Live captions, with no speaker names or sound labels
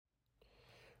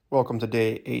Welcome to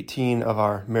day 18 of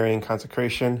our Marian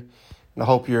consecration, and I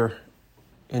hope you're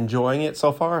enjoying it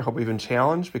so far. I hope you've been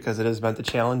challenged because it is meant to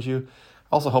challenge you.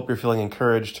 I also hope you're feeling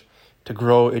encouraged to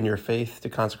grow in your faith, to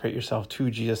consecrate yourself to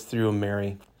Jesus through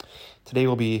Mary. Today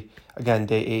will be, again,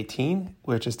 day 18,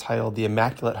 which is titled The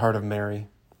Immaculate Heart of Mary.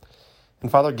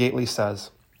 And Father Gately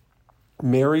says,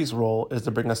 Mary's role is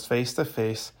to bring us face to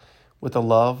face with the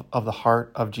love of the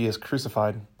heart of Jesus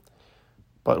crucified.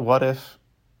 But what if,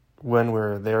 when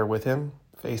we're there with him,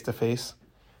 face to face,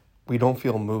 we don't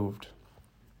feel moved?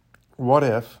 What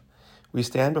if we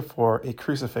stand before a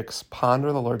crucifix,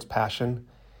 ponder the Lord's passion,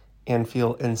 and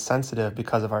feel insensitive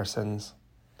because of our sins?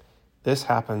 This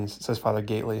happens, says Father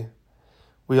Gately.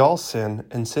 We all sin,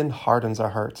 and sin hardens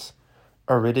our hearts.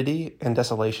 Aridity and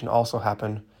desolation also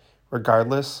happen,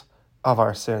 regardless of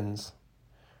our sins.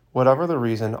 Whatever the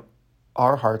reason,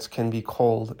 our hearts can be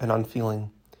cold and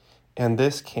unfeeling, and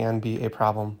this can be a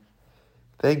problem.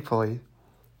 Thankfully,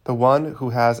 the one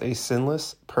who has a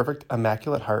sinless, perfect,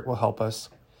 immaculate heart will help us.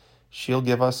 She'll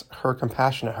give us her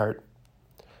compassionate heart.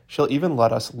 She'll even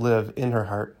let us live in her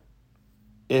heart,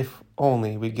 if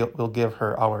only we'll give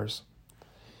her ours.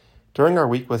 During our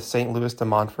week with St. Louis de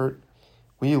Montfort,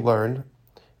 we learned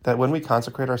that when we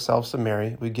consecrate ourselves to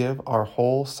Mary, we give our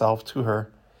whole self to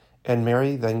her, and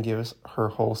Mary then gives her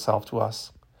whole self to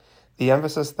us. The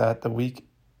emphasis that the week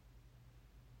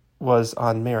was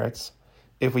on merits.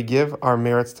 If we give our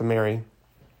merits to Mary,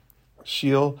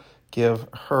 she'll give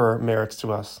her merits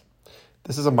to us.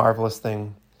 This is a marvelous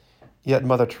thing. Yet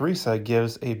Mother Teresa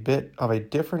gives a bit of a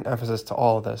different emphasis to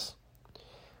all of this.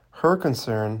 Her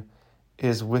concern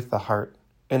is with the heart.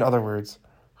 In other words,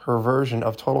 her version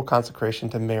of total consecration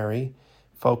to Mary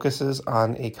focuses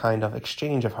on a kind of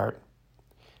exchange of heart.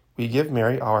 We give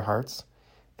Mary our hearts,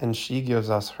 and she gives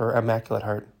us her immaculate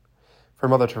heart. For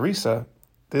Mother Teresa,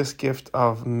 this gift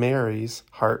of Mary's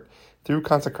heart through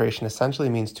consecration essentially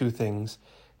means two things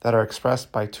that are expressed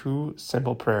by two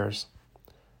simple prayers.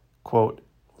 Quote,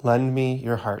 lend me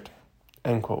your heart,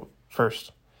 end quote.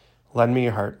 First, lend me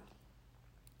your heart.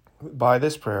 By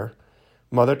this prayer,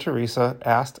 Mother Teresa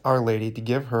asked Our Lady to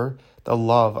give her the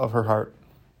love of her heart.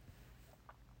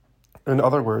 In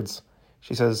other words,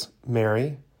 she says,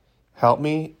 Mary, help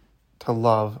me to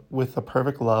love with the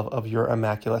perfect love of your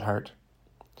immaculate heart.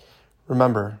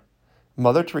 Remember,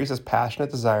 Mother Teresa's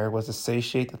passionate desire was to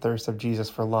satiate the thirst of Jesus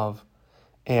for love,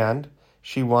 and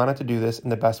she wanted to do this in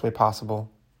the best way possible.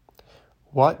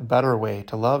 What better way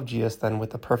to love Jesus than with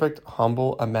the perfect,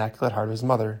 humble, immaculate heart of his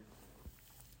mother?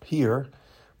 Here,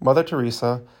 Mother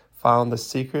Teresa found the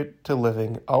secret to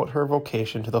living out her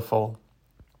vocation to the full.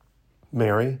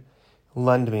 Mary,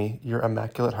 lend me your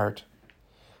immaculate heart.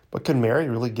 But can Mary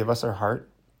really give us her heart?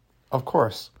 Of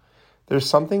course. There's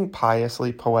something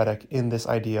piously poetic in this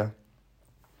idea.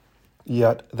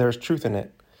 Yet there's truth in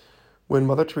it. When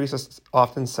Mother Teresa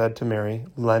often said to Mary,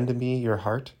 lend me your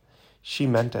heart, she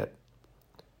meant it.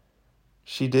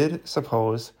 She did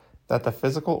suppose that the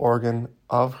physical organ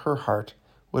of her heart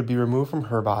would be removed from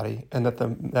her body, and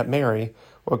that Mary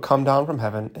would come down from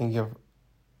heaven and give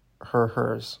her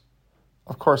hers.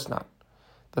 Of course not.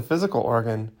 The physical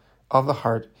organ of the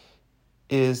heart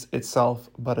is itself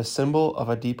but a symbol of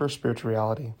a deeper spiritual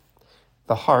reality.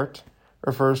 The heart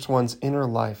refers to one's inner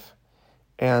life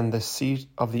and the seat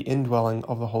of the indwelling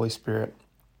of the Holy Spirit.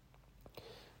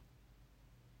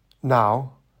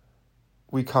 Now,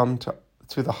 we come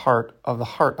to the heart of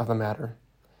the matter.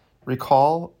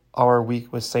 Recall our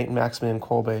week with St. Maximilian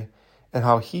Kolbe and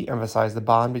how he emphasized the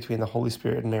bond between the Holy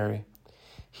Spirit and Mary.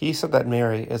 He said that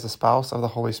Mary is the spouse of the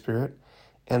Holy Spirit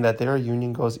and that their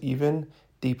union goes even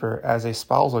deeper as a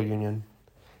spousal union.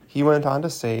 He went on to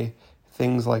say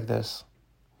things like this: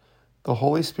 the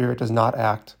Holy Spirit does not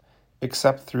act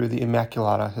except through the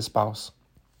Immaculata, his spouse.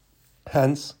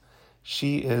 Hence,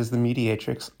 she is the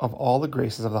mediatrix of all the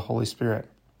graces of the Holy Spirit.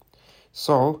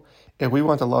 So, if we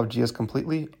want to love Jesus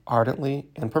completely, ardently,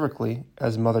 and perfectly,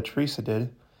 as Mother Teresa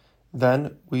did,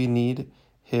 then we need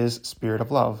his spirit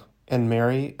of love, and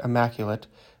Mary Immaculate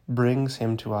brings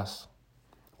him to us.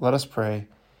 Let us pray.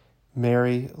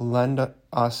 Mary, lend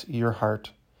us your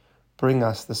heart. Bring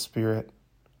us the Spirit.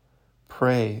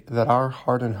 Pray that our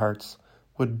hardened hearts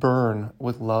would burn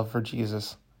with love for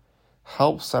Jesus.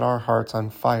 Help set our hearts on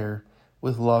fire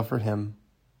with love for him.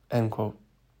 End quote.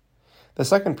 The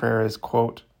second prayer is,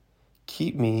 quote,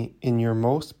 keep me in your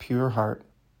most pure heart.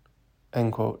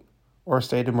 End quote. Or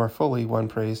stated more fully, one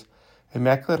prays,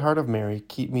 Immaculate Heart of Mary,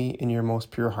 keep me in your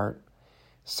most pure heart,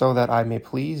 so that I may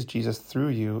please Jesus through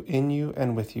you, in you,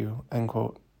 and with you, end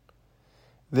quote.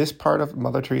 This part of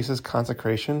Mother Teresa's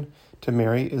consecration to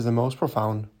Mary is the most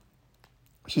profound.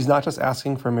 She's not just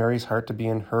asking for Mary's heart to be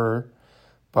in her,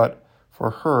 but for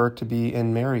her to be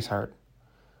in Mary's heart.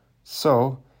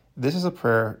 So, this is a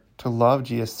prayer to love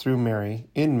Jesus through Mary,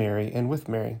 in Mary, and with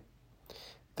Mary.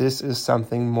 This is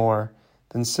something more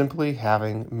than simply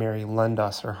having Mary lend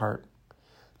us her heart.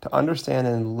 To understand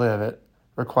and live it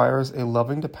requires a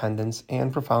loving dependence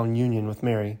and profound union with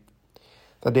Mary.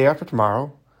 The day after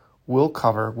tomorrow, we'll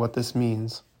cover what this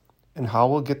means and how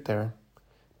we'll get there.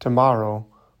 Tomorrow,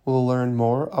 we'll learn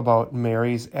more about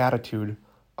Mary's attitude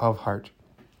of heart.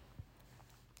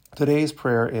 Today's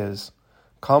prayer is,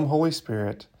 Come, Holy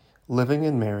Spirit, living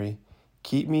in Mary,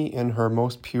 keep me in her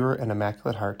most pure and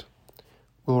immaculate heart.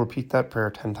 We'll repeat that prayer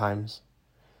 10 times.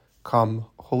 Come,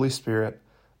 Holy Spirit,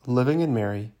 living in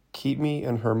Mary, keep me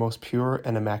in her most pure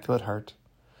and immaculate heart.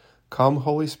 Come,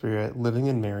 Holy Spirit, living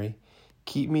in Mary,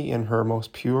 keep me in her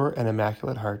most pure and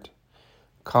immaculate heart.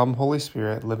 Come, Holy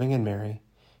Spirit, living in Mary,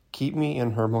 keep me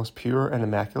in her most pure and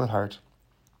immaculate heart.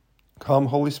 Come,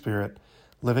 Holy Spirit,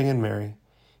 living in Mary,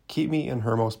 keep me in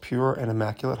her most pure and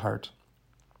immaculate heart.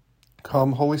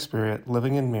 Come, Holy Spirit,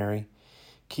 living in Mary,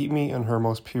 keep me in her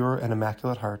most pure and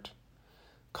immaculate heart.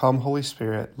 Come, Holy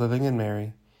Spirit, living in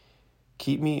Mary,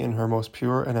 keep me in her most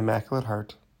pure and immaculate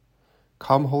heart.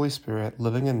 Come, Holy Spirit,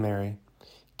 living in Mary,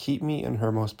 keep me in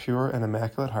her most pure and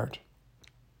immaculate heart.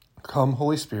 Come,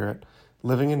 Holy Spirit,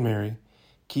 living in Mary,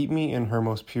 keep me in her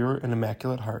most pure and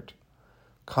immaculate heart.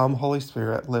 Come, Holy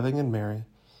Spirit, living in Mary,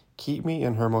 keep me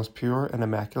in her most pure and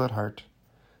immaculate heart.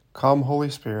 Come, Holy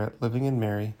Spirit, living in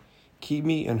Mary, keep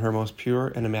me in her most pure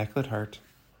and immaculate heart.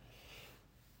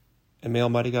 And may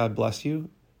Almighty God bless you.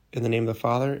 In the name of the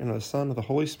Father, and of the Son, and of the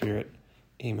Holy Spirit.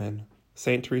 Amen.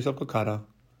 Saint Teresa of Calcutta,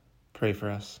 pray for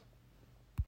us.